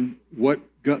between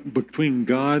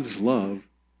God's love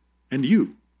and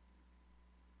you.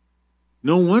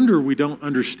 No wonder we don't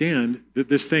understand that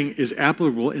this thing is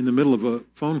applicable in the middle of a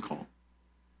phone call,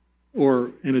 or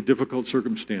in a difficult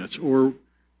circumstance, or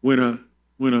when a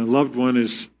loved one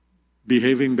is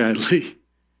behaving badly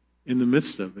in the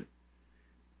midst of it.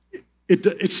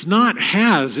 It's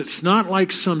not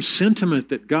like some sentiment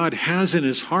that God has in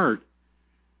his heart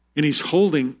and he's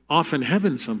holding off in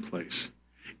heaven someplace.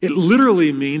 It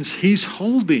literally means he's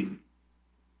holding.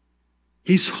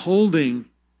 He's holding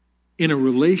in a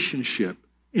relationship,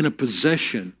 in a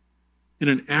possession, in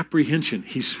an apprehension.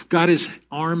 He's got his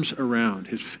arms around,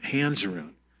 his hands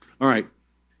around. All right,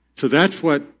 so that's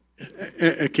what,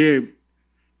 okay.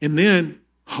 And then,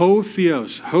 ho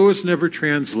theos. Ho is never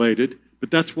translated, but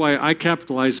that's why I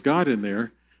capitalized God in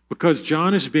there, because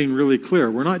John is being really clear.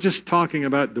 We're not just talking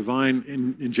about divine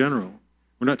in general.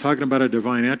 We're not talking about a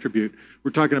divine attribute.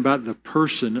 We're talking about the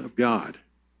person of God.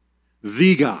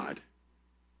 The God.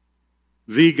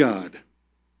 The God.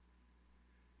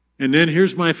 And then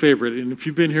here's my favorite, and if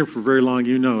you've been here for very long,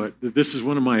 you know it, that this is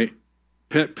one of my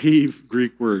pet peeve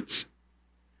Greek words.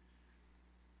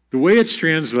 The way it's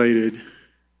translated,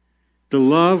 the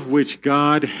love which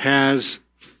God has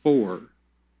for.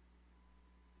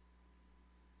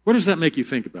 What does that make you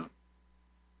think about?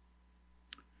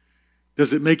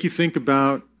 Does it make you think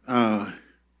about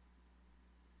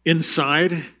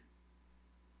inside,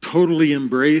 totally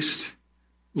embraced,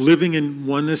 living in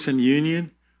oneness and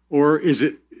union? Or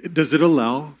does it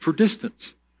allow for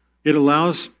distance?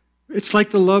 It's like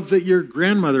the love that your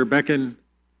grandmother back in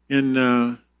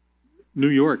New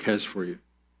York has for you.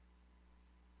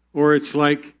 Or it's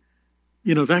like,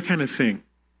 that kind of thing.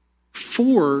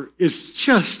 For is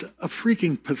just a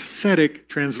freaking pathetic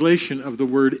translation of the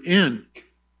word in.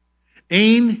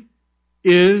 Ein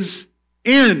is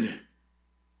in.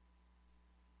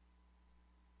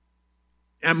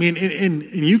 I mean, and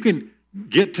you can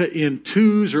get to in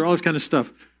twos or all this kind of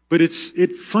stuff, but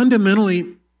it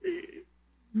fundamentally,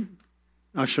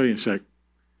 I'll show you in a sec.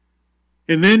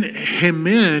 And then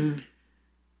hemen,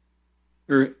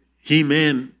 or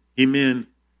hemen,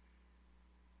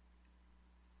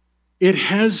 it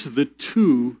has the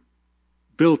two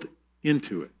built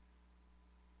into it.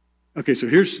 Okay, so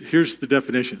here's the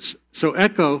definitions. So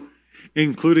echo,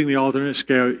 including the alternate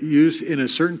scale, used in a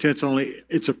certain tense only.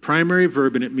 It's a primary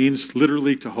verb, and it means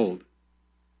literally to hold,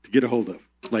 to get a hold of.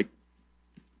 Like,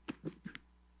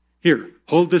 here,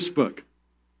 hold this book.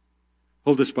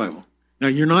 Hold this Bible. Now,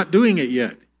 you're not doing it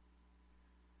yet.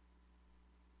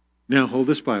 Now hold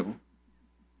this Bible.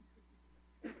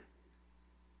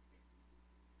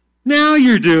 Now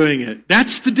you're doing it.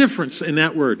 That's the difference in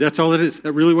that word. That's all it is.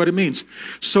 That's really what it means.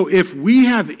 So if we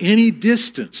have any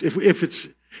distance, if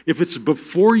it's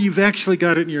before you've actually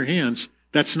got it in your hands,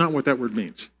 that's not what that word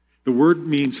means. The word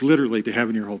means literally to have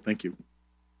in your hold. Thank you.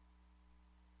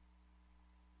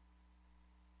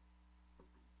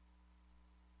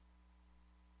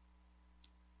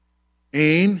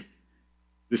 Ein,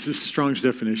 this is Strong's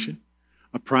definition,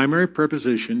 a primary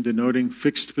preposition denoting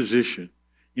fixed position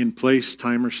in place,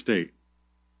 time, or state,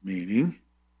 meaning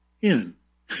in.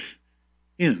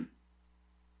 In.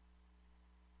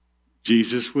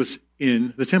 Jesus was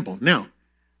in the temple. Now,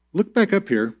 look back up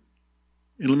here,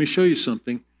 and let me show you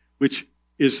something which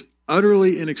is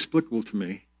utterly inexplicable to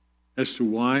me as to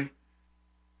why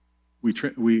we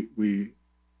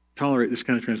tolerate this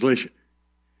kind of translation.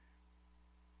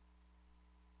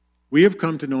 We have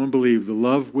come to know and believe the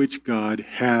love which God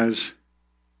has,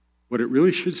 what it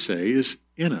really should say is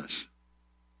in us.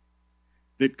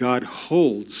 That God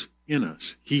holds in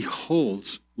us. He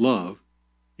holds love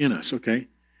in us, okay?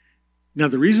 Now,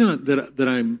 the reason that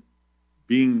I'm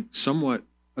being somewhat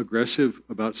aggressive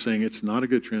about saying it's not a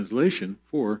good translation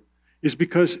for is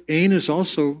because Ein is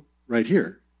also right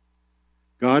here.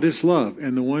 God is love,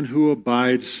 and the one who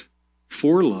abides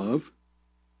for love.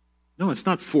 No, it's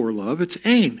not for love, it's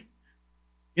Ein.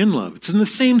 In love. It's in the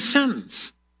same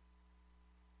sentence.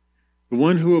 The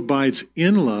one who abides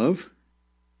in love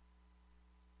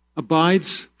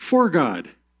abides for God.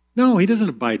 No, he doesn't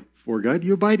abide for God.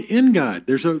 You abide in God.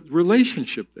 There's a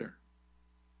relationship there.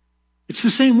 It's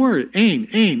the same word. Ein,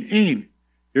 ein, ein.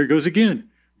 Here it goes again.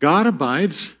 God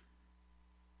abides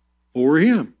for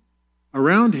him,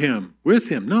 around him, with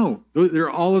him. No, there are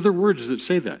all other words that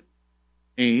say that.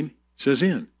 Ein says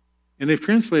in. And they've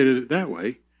translated it that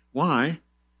way. Why?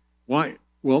 Why?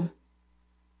 Well,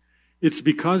 it's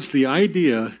because the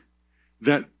idea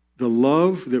that the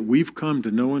love that we've come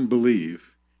to know and believe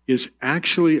is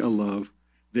actually a love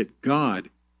that God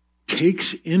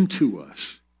takes into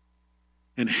us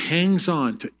and hangs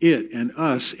on to it and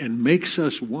us and makes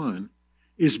us one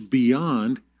is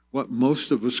beyond what most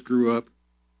of us grew up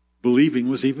believing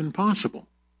was even possible.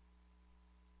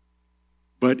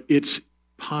 But it's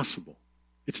possible.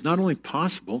 It's not only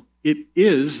possible, it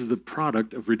is the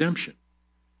product of redemption.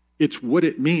 It's what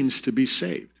it means to be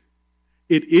saved.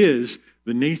 It is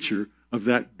the nature of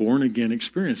that born-again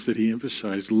experience that he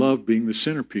emphasized, love being the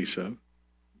centerpiece of,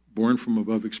 born from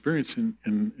above experience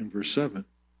in verse 7.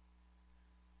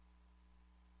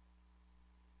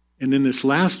 And then this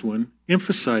last one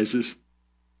emphasizes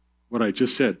what I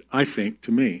just said, I think,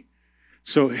 to me.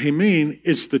 So, Hemin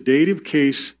is the dative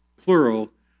case plural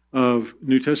of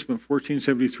New Testament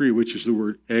 1473, which is the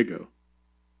word ego.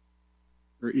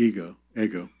 Or ego.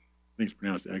 Ego. I think it's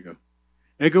pronounced ego.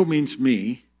 Ego means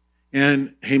me,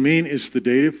 and Hemin is the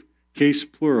dative case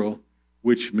plural,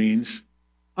 which means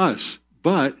us.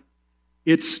 But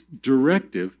it's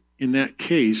directive in that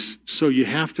case, so you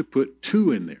have to put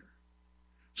to in there.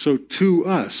 So to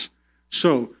us.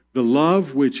 So the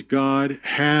love which God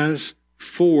has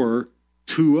for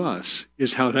to us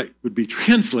is how that would be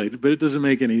translated, but it doesn't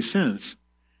make any sense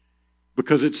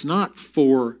because it's not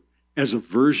for as a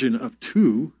version of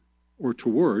to or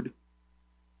toward.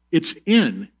 It's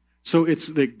in. So it's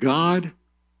that God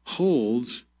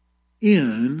holds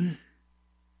in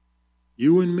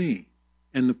you and me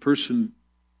and the person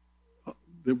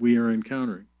that we are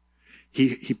encountering.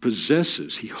 He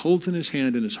possesses, he holds in his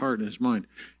hand, in his heart, and his mind.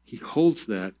 He holds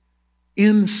that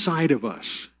inside of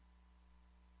us.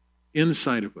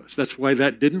 Inside of us. That's why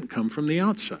that didn't come from the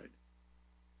outside.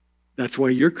 That's why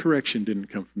your correction didn't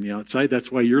come from the outside.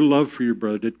 That's why your love for your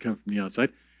brother didn't come from the outside.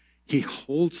 He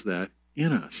holds that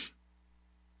in us.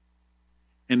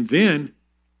 And then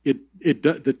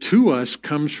the to us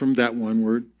comes from that one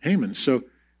word, Haman. So,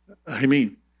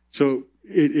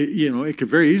 it could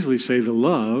very easily say the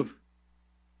love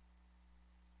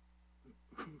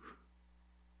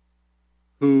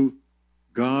who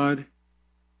God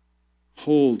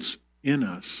holds in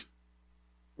us,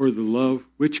 or the love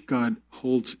which God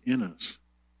holds in us.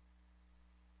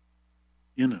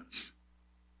 In us.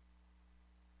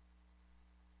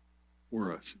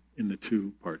 For us, in the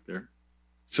to part there.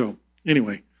 So,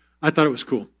 anyway, I thought it was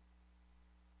cool.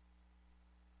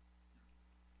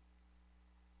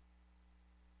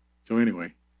 So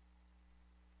anyway,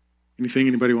 anything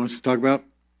anybody wants to talk about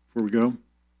before we go?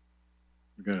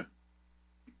 We've got to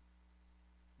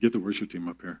get the worship team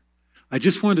up here. I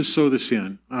just wanted to sew this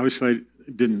in. Obviously, I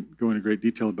didn't go into great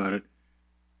detail about it.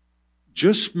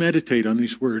 Just meditate on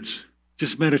these words.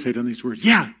 Just meditate on these words.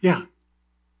 Yeah.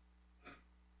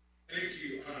 Thank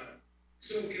you.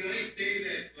 So can I say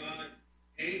that God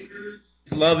anchors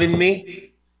His love in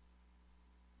me?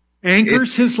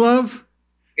 Anchors His love?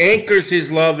 Anchors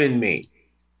His love in me.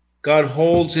 God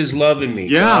holds His love in me.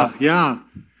 Yeah, God, yeah.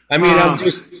 I mean,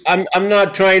 I'm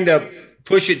not trying to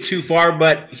push it too far,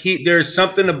 but there's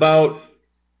something about,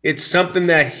 it's something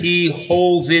that He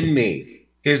holds in me.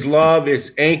 His love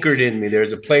is anchored in me.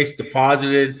 There's a place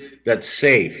deposited that's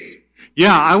safe.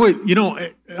 Yeah, I would,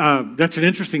 that's an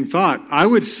interesting thought. I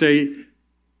would say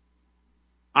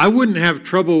I wouldn't have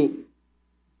trouble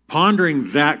pondering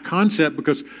that concept,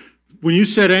 because when you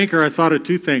said anchor, I thought of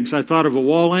two things. I thought of a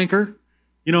wall anchor.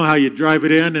 You know how you drive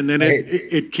it in and then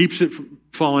it keeps it from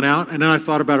falling out. And then I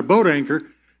thought about a boat anchor.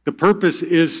 The purpose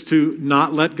is to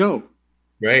not let go.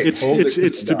 Right.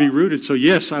 It's to be rooted. So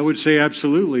yes, I would say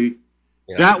absolutely.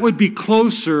 Yeah. That would be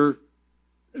closer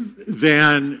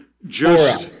than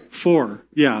just four.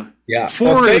 Yeah. Yeah.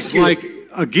 Four is like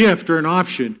a gift or an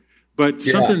option, but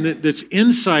something that's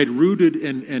inside, rooted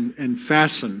and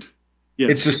fastened. Yes.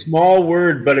 It's a small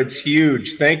word, but it's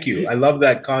huge. Thank you. I love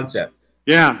that concept.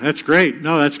 Yeah, that's great.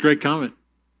 No, that's a great comment.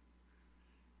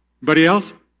 Anybody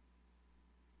else?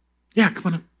 Yeah,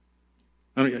 come on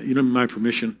up. You don't need my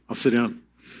permission. I'll sit down.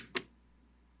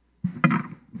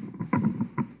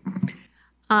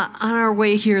 On our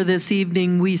way here this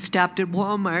evening, we stopped at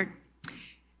Walmart.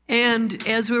 And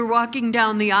as we were walking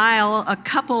down the aisle, a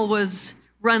couple was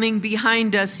running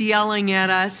behind us, yelling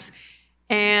at us.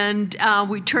 And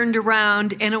we turned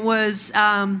around, and it was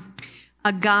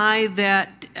a guy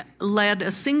that led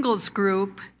a singles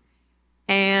group.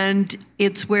 And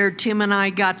it's where Tim and I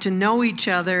got to know each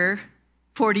other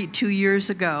 42 years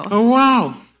ago. Oh,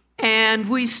 wow. And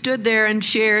we stood there and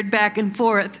shared back and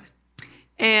forth.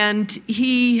 And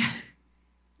he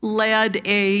led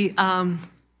a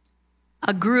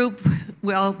group,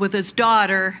 with his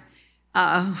daughter,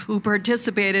 who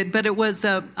participated, but it was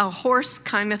a horse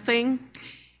kind of thing.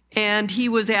 And he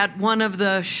was at one of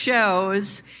the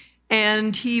shows,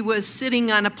 and he was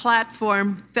sitting on a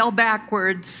platform, fell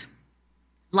backwards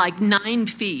like 9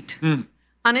 feet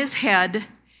on his head.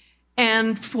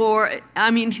 And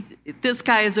this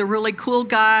guy is a really cool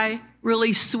guy,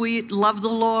 really sweet, loved the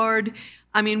Lord.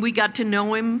 I mean, we got to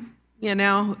know him,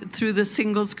 through the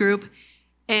singles group.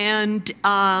 And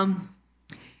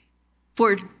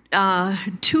for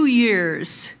 2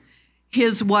 years,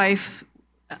 his wife,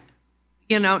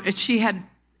 she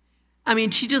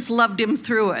just loved him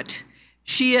through it.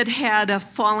 She had a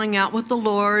falling out with the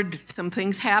Lord. Some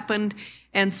things happened.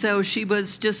 And so she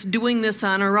was just doing this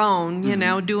on her own,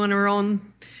 doing her own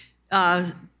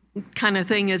kind of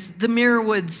thing, as the Mirror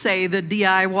would say, the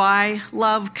DIY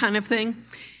love kind of thing.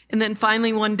 And then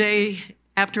finally one day,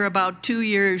 after about 2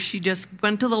 years, she just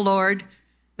went to the Lord.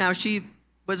 Now, she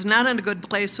was not in a good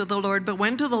place with the Lord, but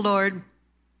went to the Lord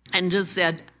and just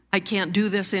said, I can't do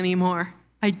this anymore.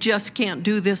 I just can't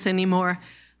do this anymore.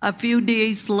 A few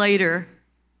days later,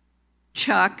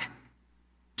 Chuck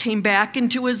came back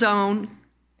into his own,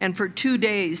 and for 2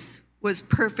 days was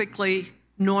perfectly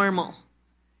normal.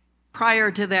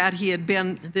 Prior to that, he had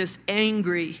been this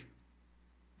angry,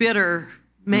 bitter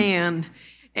man.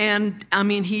 And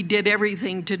he did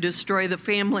everything to destroy the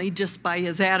family just by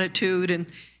his attitude and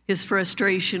his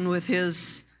frustration with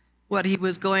what he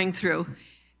was going through.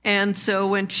 And so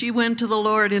when she went to the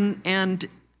Lord and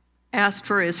asked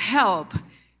for his help,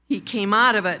 he came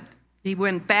out of it. He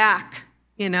went back.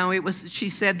 She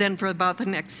said then for about the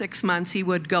next 6 months, he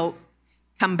would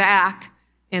come back,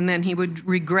 and then he would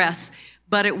regress.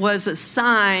 But it was a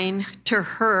sign to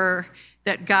her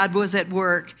that God was at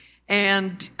work.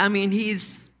 And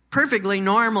he's perfectly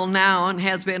normal now and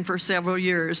has been for several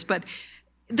years. But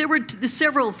there were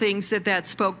several things that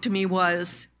spoke to me.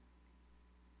 Was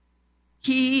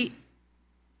he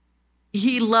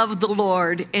loved the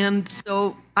Lord, and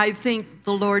so I think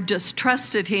the Lord just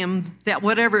trusted him that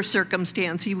whatever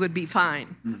circumstance, he would be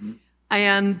fine.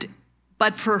 Mm-hmm.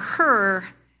 But for her,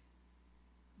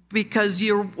 because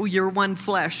you're one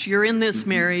flesh, you're in this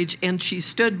marriage, and she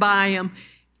stood by him,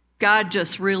 God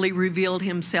just really revealed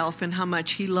himself and how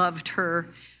much he loved her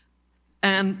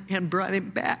and brought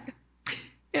him back.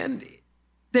 And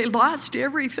they lost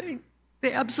everything.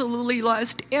 They absolutely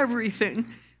lost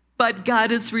everything. But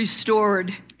God is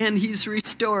restored, and he's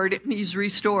restored, and he's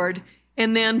restored.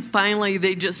 And then finally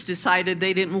they just decided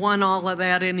they didn't want all of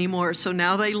that anymore. So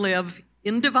now they live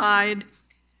in Divide,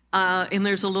 and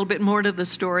there's a little bit more to the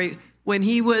story. When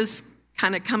he was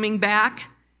kind of coming back,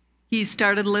 he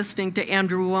started listening to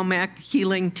Andrew Wommack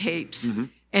healing tapes. Mm-hmm.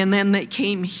 And then they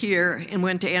came here and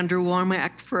went to Andrew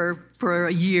Wommack for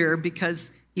a year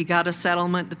because he got a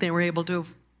settlement that they were able to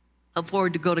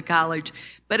afford to go to college.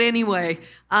 But anyway,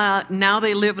 now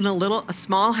they live in a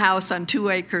small house on 2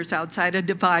 acres outside of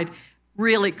Divide,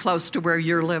 really close to where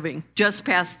you're living, just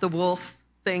past the wolf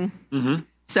thing. Mm-hmm.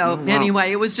 So wow.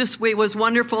 Anyway, it was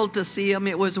wonderful to see them.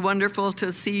 It was wonderful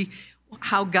to see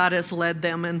how God has led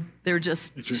them, and they're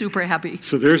just super happy.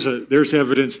 So there's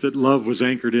evidence that love was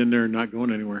anchored in there and not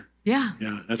going anywhere. Yeah.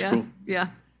 Yeah, that's cool. Yeah.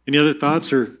 Any other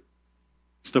thoughts or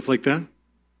stuff like that?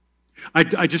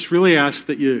 I just really ask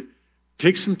that you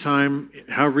take some time,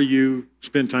 however you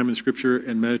spend time in Scripture,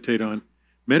 and meditate on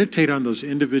those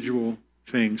individual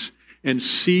things and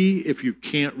see if you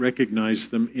can't recognize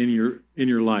them in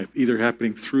your life, either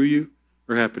happening through you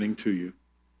or happening to you.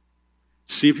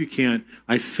 See if you can.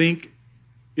 I think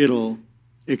it'll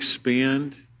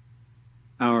expand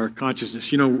our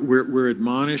consciousness. We're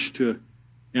admonished to,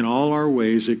 in all our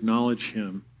ways, acknowledge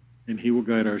Him, and He will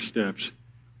guide our steps.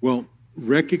 Well,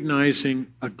 recognizing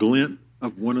a glint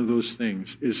of one of those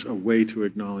things is a way to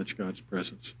acknowledge God's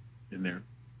presence in there.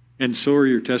 And so are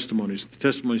your testimonies. The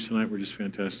testimonies tonight were just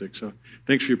fantastic. So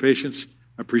thanks for your patience.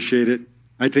 I appreciate it.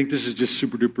 I think this is just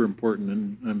super duper important,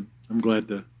 and I'm glad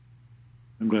we're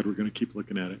going to keep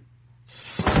looking at it.